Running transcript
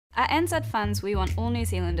At NZ Funds, we want all New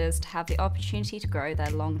Zealanders to have the opportunity to grow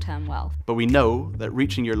their long-term wealth. But we know that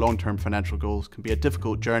reaching your long-term financial goals can be a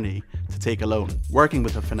difficult journey to take alone. Working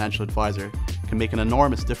with a financial advisor can make an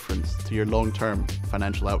enormous difference to your long-term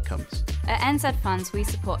financial outcomes. At NZ Funds, we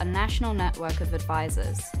support a national network of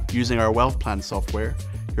advisors. Using our wealth plan software,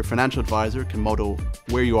 your financial advisor can model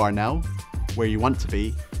where you are now, where you want to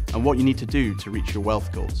be, and what you need to do to reach your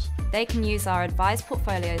wealth goals. They can use our Advised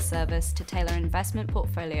Portfolio service to tailor an investment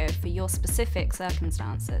portfolio for your specific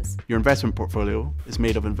circumstances. Your investment portfolio is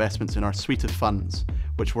made of investments in our suite of funds,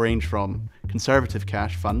 which range from conservative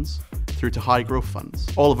cash funds through to high growth funds.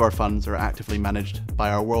 All of our funds are actively managed by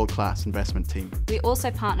our world-class investment team. We also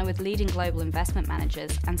partner with leading global investment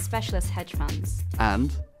managers and specialist hedge funds.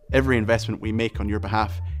 And every investment we make on your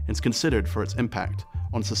behalf is considered for its impact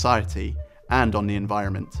on society and on the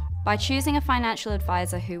environment. By choosing a financial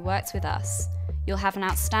advisor who works with us, you'll have an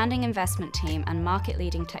outstanding investment team and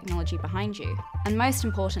market-leading technology behind you. And most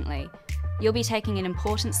importantly, you'll be taking an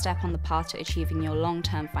important step on the path to achieving your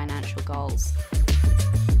long-term financial goals.